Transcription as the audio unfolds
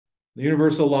the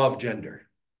universal law of gender,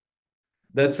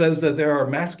 that says that there are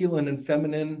masculine and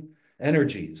feminine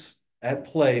energies at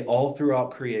play all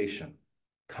throughout creation,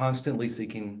 constantly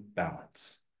seeking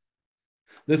balance.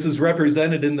 This is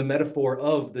represented in the metaphor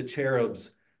of the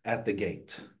cherubs at the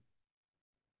gate,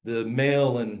 the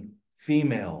male and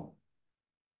female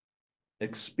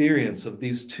experience of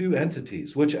these two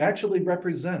entities, which actually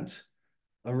represent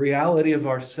a reality of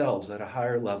ourselves at a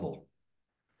higher level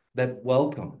that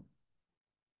welcome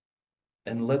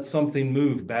and let something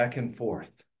move back and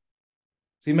forth.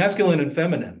 See, masculine and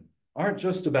feminine aren't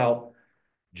just about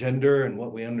gender and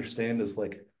what we understand as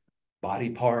like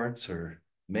body parts or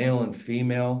male and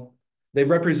female. They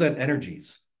represent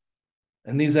energies.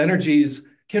 And these energies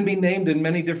can be named in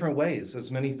many different ways,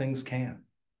 as many things can.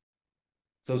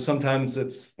 So sometimes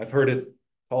I've heard it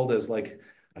called as like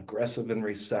aggressive and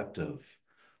receptive,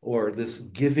 or this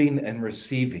giving and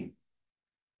receiving,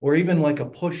 or even like a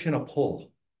push and a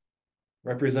pull,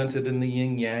 represented in the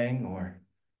yin yang or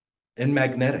in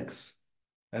magnetics,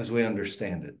 as we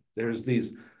understand it. There's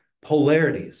these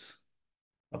polarities,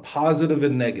 a positive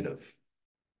and negative,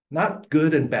 not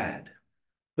good and bad,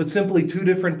 but simply two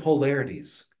different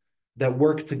polarities that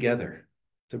work together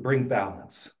to bring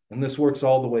balance. And this works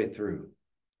all the way through.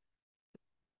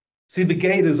 See, the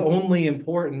gate is only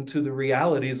important to the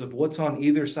realities of what's on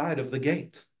either side of the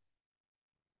gate.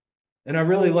 And I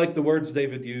really like the words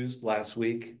David used last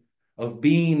week of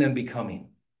being and becoming,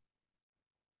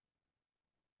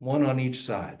 one on each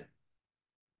side.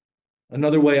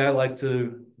 Another way I like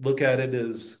to look at it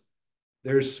is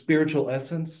there's spiritual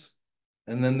essence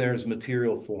and then there's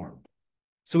material form.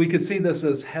 So we could see this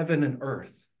as heaven and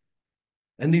earth.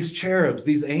 And these cherubs,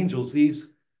 these angels,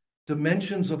 these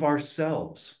dimensions of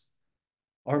ourselves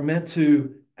are meant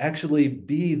to actually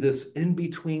be this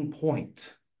in-between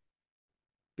point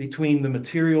between the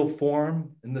material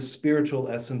form and the spiritual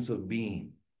essence of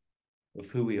being, of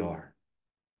who we are.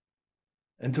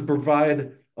 And to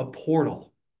provide a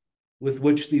portal with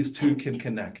which these two can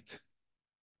connect.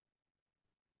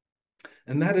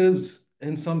 And that is,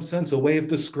 in some sense, a way of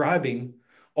describing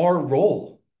our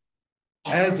role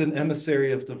as an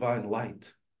emissary of divine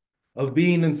light, of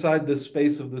being inside this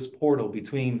space of this portal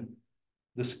between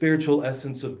the spiritual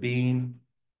essence of being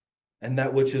and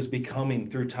that which is becoming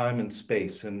through time and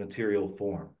space in material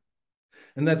form.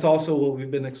 And that's also what we've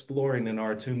been exploring in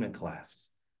our attunement class.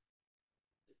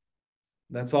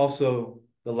 That's also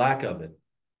the lack of it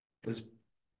is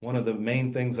one of the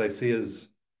main things I see is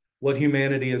what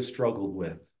humanity has struggled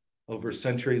with over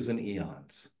centuries and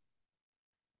eons,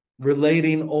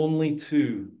 relating only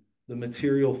to the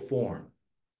material form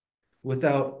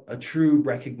without a true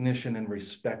recognition and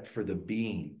respect for the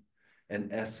being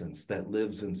and essence that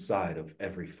lives inside of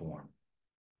every form.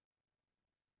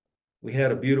 We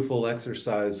had a beautiful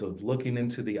exercise of looking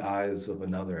into the eyes of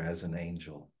another as an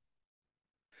angel.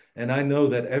 And I know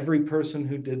that every person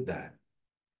who did that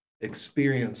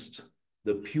experienced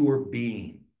the pure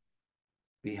being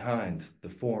behind the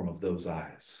form of those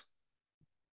eyes.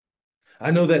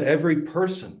 I know that every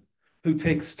person who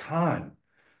takes time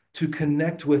to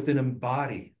connect with and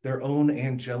embody their own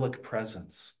angelic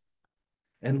presence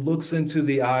and looks into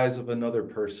the eyes of another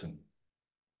person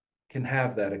can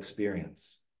have that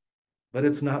experience. But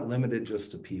it's not limited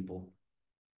just to people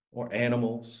or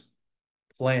animals,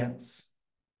 plants.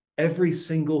 Every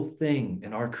single thing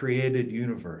in our created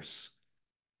universe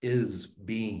is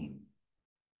being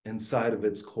inside of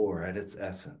its core, at its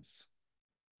essence.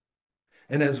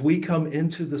 And as we come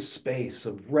into the space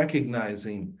of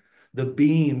recognizing the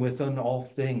being within all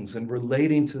things and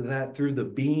relating to that through the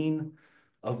being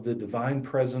of the divine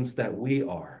presence that we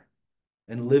are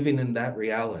and living in that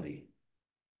reality,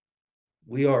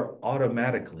 we are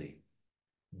automatically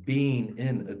being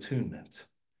in attunement,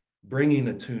 bringing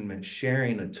attunement,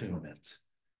 sharing attunement,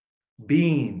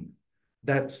 being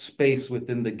that space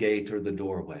within the gate or the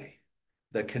doorway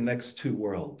that connects two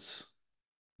worlds,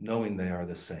 knowing they are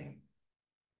the same.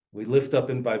 We lift up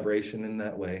in vibration in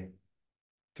that way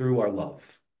through our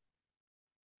love.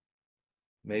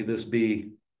 May this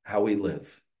be how we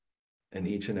live in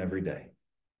each and every day.